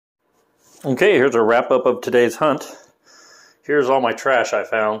Okay, here's a wrap up of today's hunt. Here's all my trash I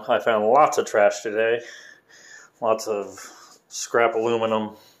found. I found lots of trash today. Lots of scrap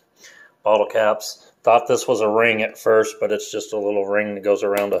aluminum, bottle caps. Thought this was a ring at first, but it's just a little ring that goes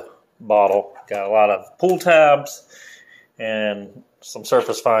around a bottle. Got a lot of pool tabs and some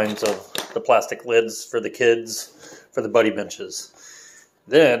surface finds of the plastic lids for the kids, for the buddy benches.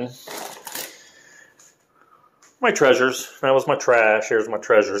 Then, my treasures. That was my trash. Here's my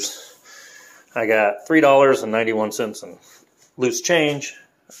treasures. I got $3.91 in loose change.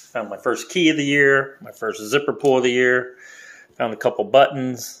 Found my first key of the year, my first zipper pull of the year. Found a couple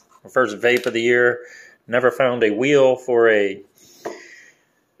buttons, my first vape of the year. Never found a wheel for a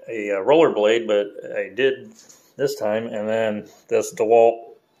rollerblade, but I did this time. And then this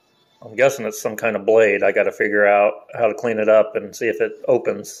DeWalt, I'm guessing it's some kind of blade. I got to figure out how to clean it up and see if it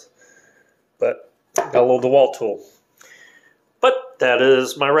opens. But got a little DeWalt tool. But that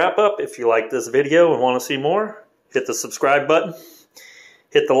is my wrap up. If you like this video and want to see more, hit the subscribe button.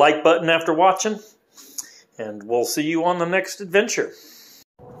 Hit the like button after watching. And we'll see you on the next adventure.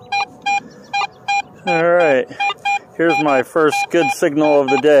 Alright, here's my first good signal of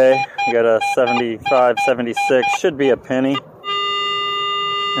the day. I got a 75, 76, should be a penny. And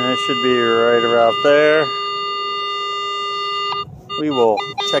it should be right around there. We will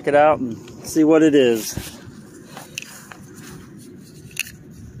check it out and see what it is.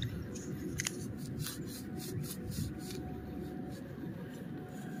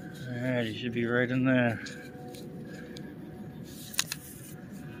 Alright, he should be right in there.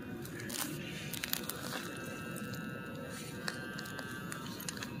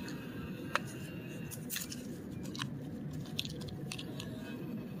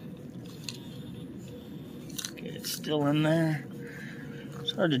 Okay, it's still in there.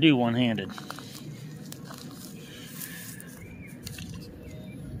 It's hard to do one-handed. A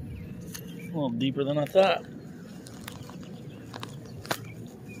little deeper than I thought.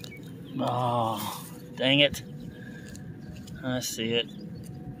 Oh, dang it. I see it.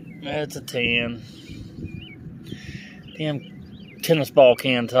 That's a tan. Damn tennis ball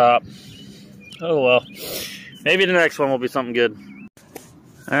can top. Oh well. Maybe the next one will be something good.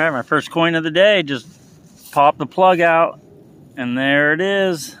 Alright, my first coin of the day. Just pop the plug out. And there it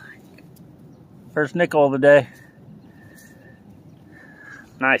is. First nickel of the day.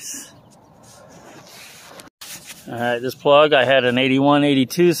 Nice. Alright, this plug, I had an 81,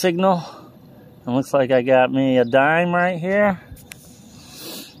 82 signal. It looks like I got me a dime right here.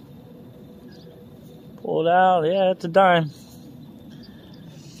 Pull it out, yeah, it's a dime.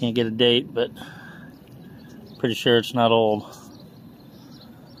 Can't get a date, but pretty sure it's not old.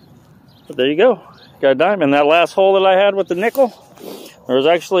 But there you go, got a dime. And that last hole that I had with the nickel, there was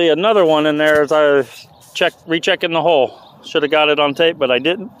actually another one in there as I was rechecking the hole. Should have got it on tape, but I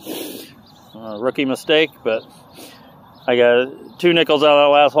didn't. Rookie mistake, but I got 2 nickels out of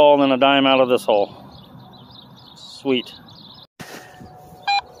that last hole and then a dime out of this hole. Sweet.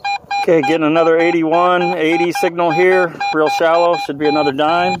 Okay, getting another 81, 80 signal here. Real shallow, should be another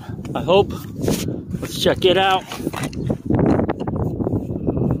dime, I hope. Let's check it out.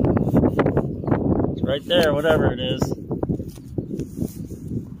 It's right there, whatever it is.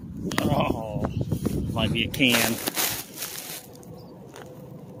 Oh, might be a can.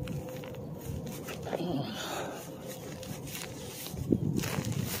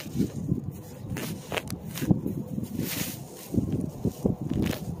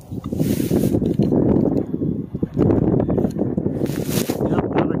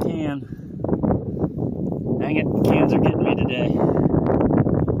 Dang it, the cans are getting me today.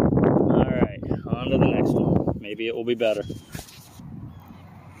 Alright, on to the next one. Maybe it will be better.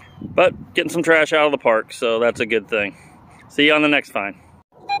 But getting some trash out of the park, so that's a good thing. See you on the next find.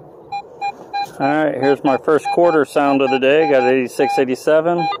 Alright, here's my first quarter sound of the day. Got 86,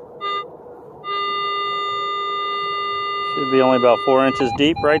 87. Should be only about 4 inches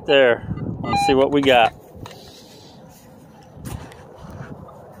deep right there. Let's see what we got.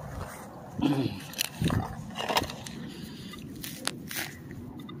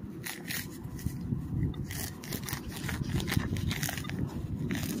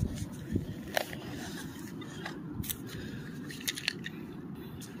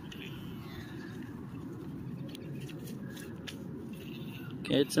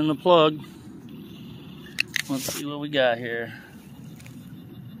 Okay, it's in the plug. Let's see what we got here.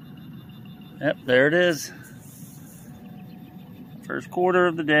 Yep, there it is. First quarter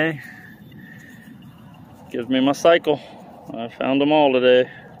of the day. Gives me my cycle. I found them all today.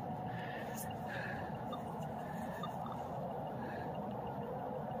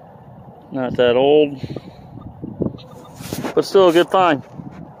 Not that old, but still a good find.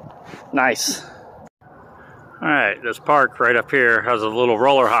 Nice. All right, this park right up here has a little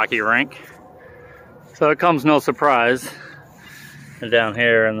roller hockey rink. So it comes no surprise. And down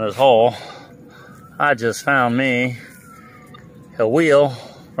here in this hole, I just found me a wheel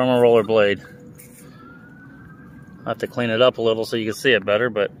from a rollerblade. I have to clean it up a little so you can see it better,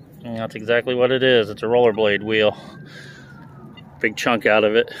 but that's exactly what it is. It's a rollerblade wheel. Big chunk out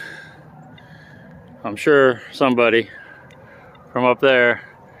of it. I'm sure somebody from up there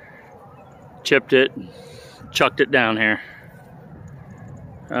chipped it, chucked it down here.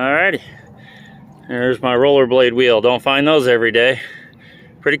 Alrighty. There's my rollerblade wheel. Don't find those every day.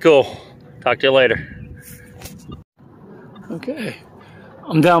 Pretty cool. Talk to you later. Okay.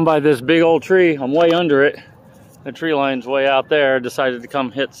 I'm down by this big old tree. I'm way under it. The tree line's way out there. Decided to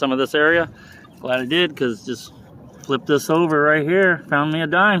come hit some of this area. Glad I did, because just flipped this over right here. Found me a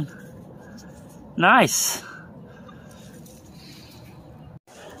dime. Nice.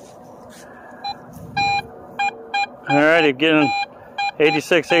 Alrighty, getting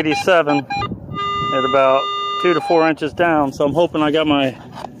 86, 87 at about 2 to 4 inches down. So I'm hoping I got my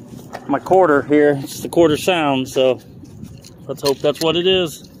quarter here. It's the quarter sound, so let's hope that's what it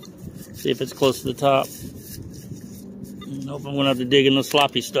is. See if it's close to the top. I hope I'm gonna have to dig in the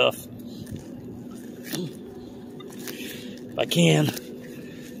sloppy stuff. If I can.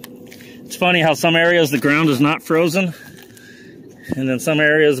 It's funny how some areas the ground is not frozen, and then some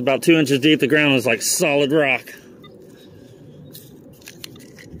areas about 2 inches deep the ground is like solid rock.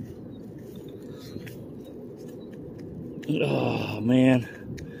 Oh man,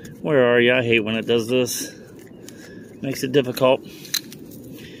 where are you? I hate when it does this. Makes it difficult.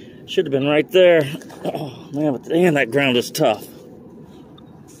 Should have been right there. Oh man, but damn, that ground is tough.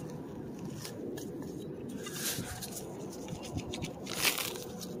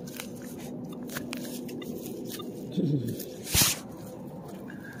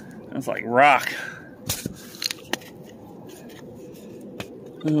 That's like rock.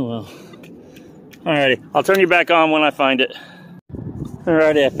 Oh well. Alrighty, I'll turn you back on when I find it.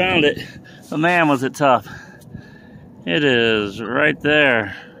 Alrighty, I found it. But man, was it tough. It is right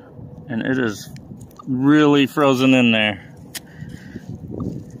there. And it is really frozen in there.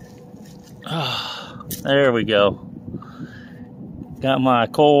 Oh, there we go. Got my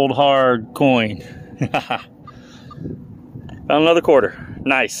cold, hard coin. Found another quarter.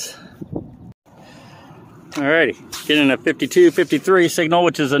 Nice. Alrighty, getting a 52, 53 signal,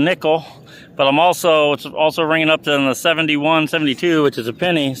 which is a nickel. But it's also ringing up to the 71, 72, which is a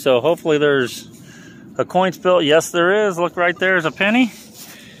penny. So hopefully there's a coin spill. Yes, there is. Look, right there's a penny.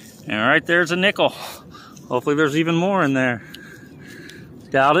 And right there's a nickel. Hopefully there's even more in there.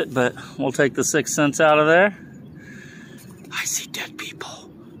 Doubt it, but we'll take the 6 cents out of there. I see dead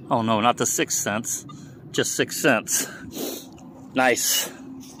people. Oh no, not the 6 cents. Just 6 cents. Nice.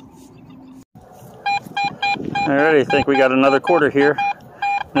 Alrighty, I think we got another quarter here.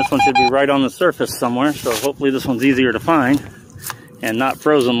 This one should be right on the surface somewhere, so hopefully this one's easier to find and not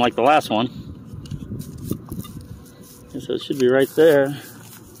frozen like the last one. So it should be right there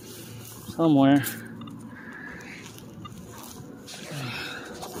somewhere.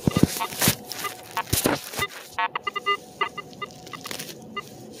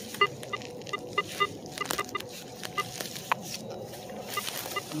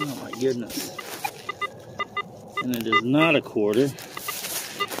 Oh my goodness. And it is not a quarter.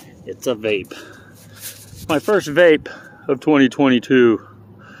 It's a vape. My first vape of 2022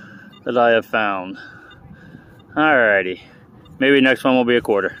 that I have found. Alrighty. Maybe next one will be a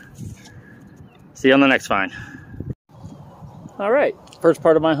quarter. See you on the next find. Alright, first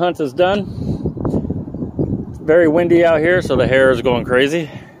part of my hunt is done. It's very windy out here, so the hair is going crazy.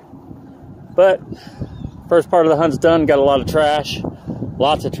 But first part of the hunt's done. Got a lot of trash.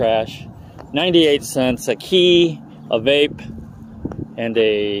 Lots of trash. 98 cents, a key, a vape, and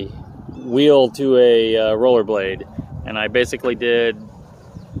a wheel to a rollerblade. And I basically did,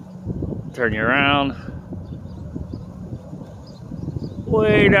 turn you around,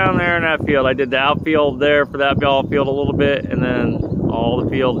 way down there in that field. I did the outfield there for that ball field a little bit, and then all the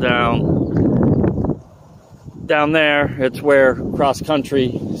field down there. It's where cross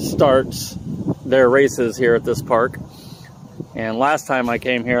country starts their races here at this park. And last time I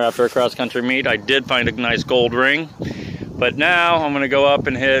came here after a cross country meet, I did find a nice gold ring. But now I'm gonna go up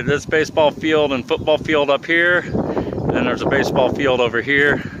and hit this baseball field and football field up here. And there's a baseball field over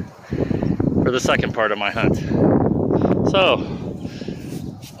here for the second part of my hunt. So,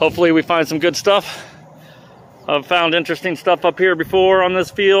 hopefully we find some good stuff. I've found interesting stuff up here before on this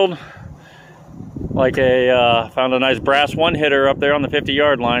field. Like found a nice brass one-hitter up there on the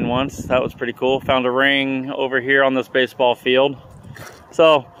 50-yard line once. That was pretty cool. Found a ring over here on this baseball field.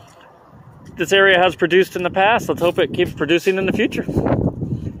 So, this area has produced in the past. Let's hope it keeps producing in the future,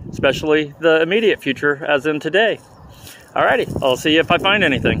 especially the immediate future, as in today. Alrighty, I'll see you if I find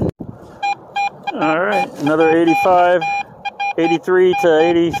anything. Alright, another 85, 83 to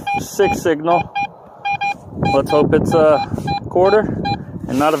 86 signal. Let's hope it's a quarter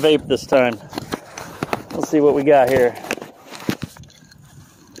and not a vape this time. Let's see what we got here.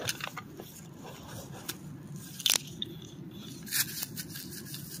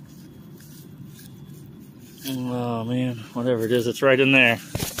 Oh man, whatever it is, it's right in there.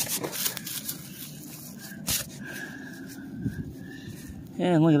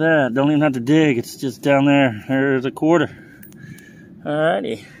 Yeah, look at that. Don't even have to dig. It's just down there. There's a quarter.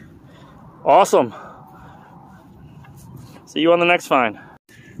 Alrighty. Awesome. See you on the next find.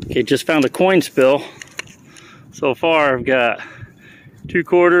 Okay, just found a coin spill. So far I've got 2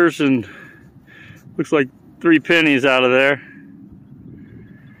 quarters and looks like 3 pennies out of there.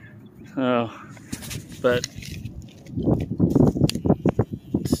 But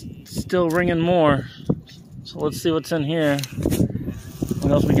it's still ringing more. So let's see what's in here.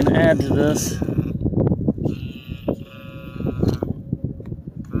 What else we can add to this?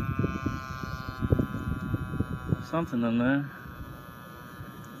 Something in there.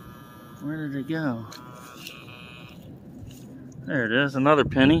 Where did it go? There it is, another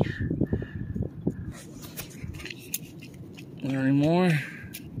penny. Any more?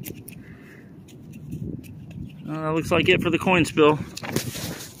 That looks like it for the coin spill.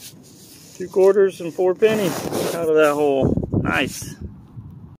 2 quarters and 4 pennies out of that hole. Nice.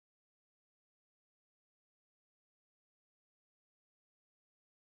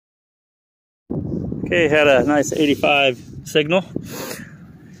 Okay, had a nice 85 signal.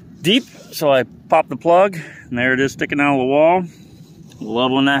 Deep, so I popped the plug, and there it is sticking out of the wall.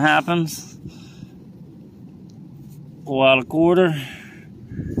 Love when that happens. Pull out a quarter.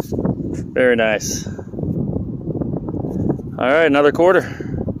 Very nice. All right, another quarter.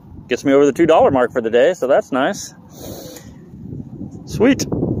 Gets me over the $2 mark for the day, so that's nice. Sweet.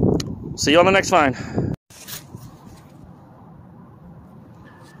 See you on the next find.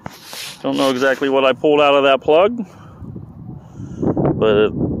 Don't know exactly what I pulled out of that plug, but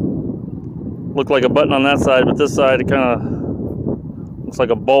it looked like a button on that side, but this side it kind of looks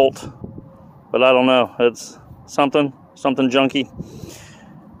like a bolt, but I don't know. It's something junky.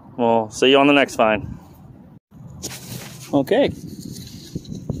 Well, see you on the next find. Okay.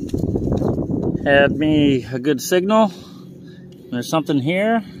 Had me a good signal. There's something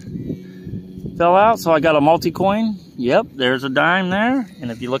here. Fell out, so I got a multi-coin. Yep, there's a dime there. And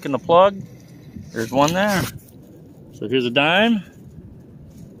if you look in the plug, there's one there. So here's a dime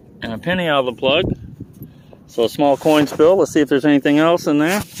and a penny out of the plug. So a small coin spill. Let's see if there's anything else in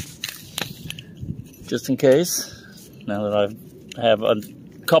there. Just in case. Now that I have a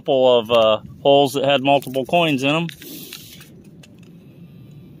couple of holes that had multiple coins in them.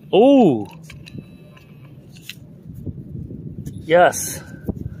 Ooh! Yes!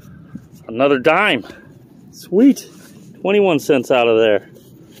 Another dime. Sweet. 21 cents out of there.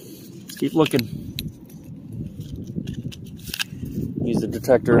 Let's keep looking. Use the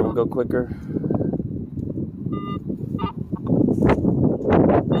detector, it will go quicker.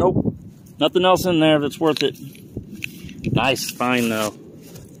 Nope. Nothing else in there that's worth it. Nice find though.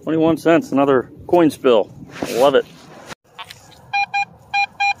 21 cents, another coin spill. Love it.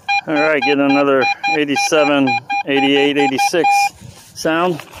 Alright, getting another 87, 88, 86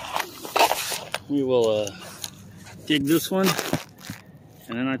 sound. We will dig this one,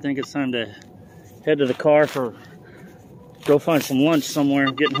 and then I think it's time to head to the car go find some lunch somewhere.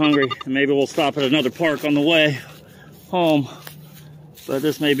 I'm getting hungry, and maybe we'll stop at another park on the way home. But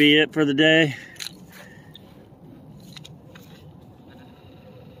this may be it for the day.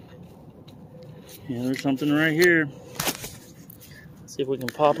 Yeah, there's something right here. Let's see if we can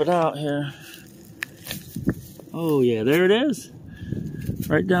pop it out here. Oh yeah, there it is.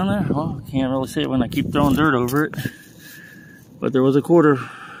 Right down there. Well, I can't really see it when I keep throwing dirt over it. But there was a quarter.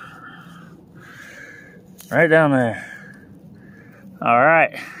 Right down there.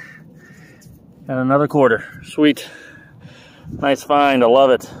 Alright. And another quarter. Sweet. Nice find. I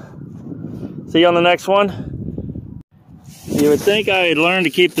love it. See you on the next one. You would think I'd learn to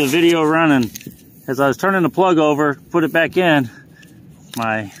keep the video running. As I was turning the plug over, put it back in,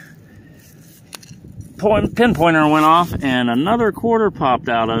 my pinpointer went off and another quarter popped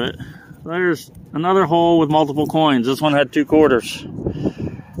out of it. There's another hole with multiple coins. This one had 2 quarters.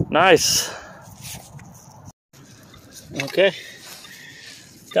 Nice. Okay.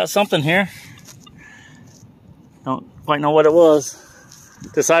 Got something here. Don't quite know what it was.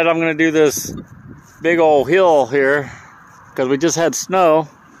 Decided I'm going to do this big old hill here because we just had snow.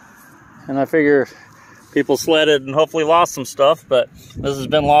 And I figure people sledded and hopefully lost some stuff, but this has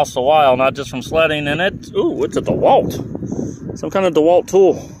been lost a while, not just from sledding. And it's a DeWalt. Some kind of DeWalt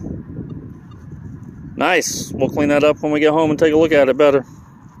tool. Nice. We'll clean that up when we get home and take a look at it better.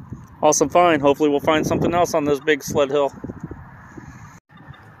 Awesome find. Hopefully we'll find something else on this big sled hill.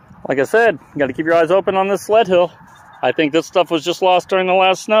 Like I said, you got to keep your eyes open on this sled hill. I think this stuff was just lost during the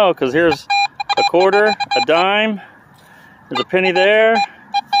last snow, because here's a quarter, a dime, there's a penny there,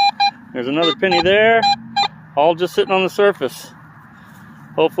 there's another penny there, all just sitting on the surface.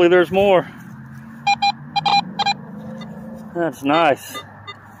 Hopefully there's more. That's nice.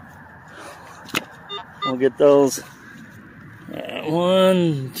 We'll get those.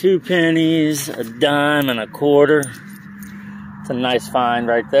 1, 2 pennies, a dime, and a quarter. It's a nice find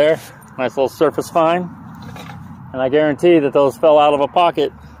right there. Nice little surface find. And I guarantee that those fell out of a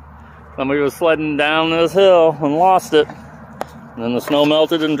pocket. Somebody was sledding down this hill and lost it. And then the snow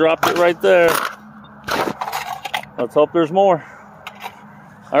melted and dropped it right there. Let's hope there's more.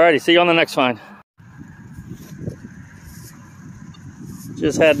 Alrighty, see you on the next find.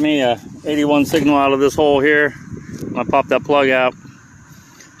 Just had me a 81 signal out of this hole here. I popped that plug out.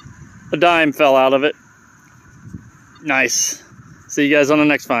 A dime fell out of it. Nice. See you guys on the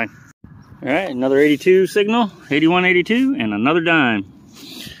next find. Alright, another 82 signal, 81, 82, and another dime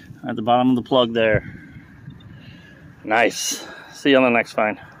at the bottom of the plug there. Nice. See you on the next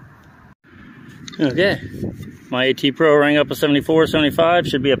find. Okay, my AT Pro rang up a 74, 75,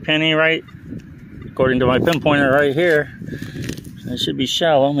 should be a penny, right? According to my pinpointer right here. It should be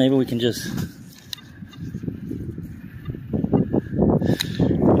shallow. Maybe we can just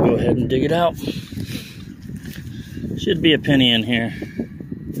go ahead and dig it out. Should be a penny in here.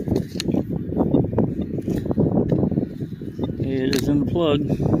 It is in the plug.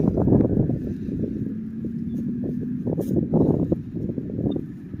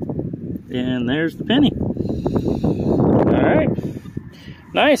 And there's the penny. Alright.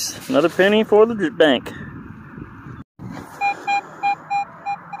 Nice. Another penny for the bank.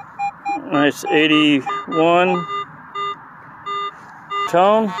 Nice 81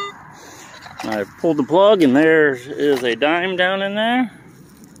 tone. I pulled the plug and there is a dime down in there.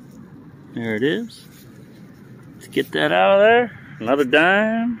 There it is. Let's get that out of there. Another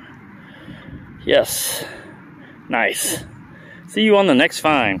dime. Yes. Nice. See you on the next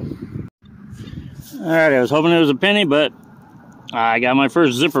find. Alright, I was hoping it was a penny, but I got my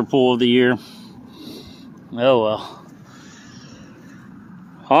first zipper pull of the year. Oh well.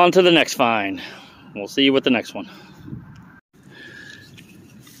 On to the next find. We'll see you with the next one.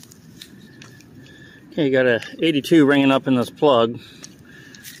 Okay, got a 82 ringing up in this plug.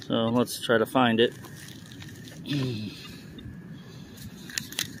 So let's try to find it.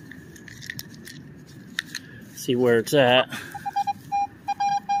 See where it's at.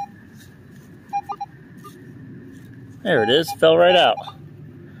 There it is, fell right out.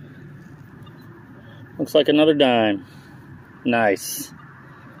 Looks like another dime. Nice.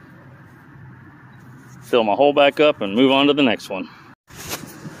 Fill my hole back up and move on to the next one.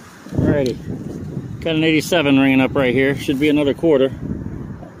 Alrighty, got an 87 ringing up right here. Should be another quarter.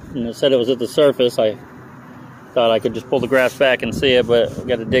 And it said it was at the surface. I thought I could just pull the grass back and see it, but we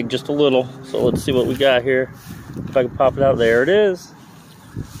got to dig just a little. So let's see what we got here. If I can pop it out, there it is.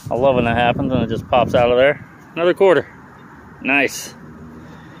 I love when that happens and it just pops out of there. Another quarter. Nice.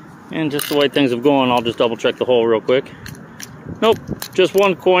 And just the way things have gone, I'll just double check the hole real quick. Nope, just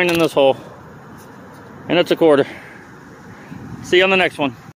one coin in this hole. And it's a quarter. See you on the next one.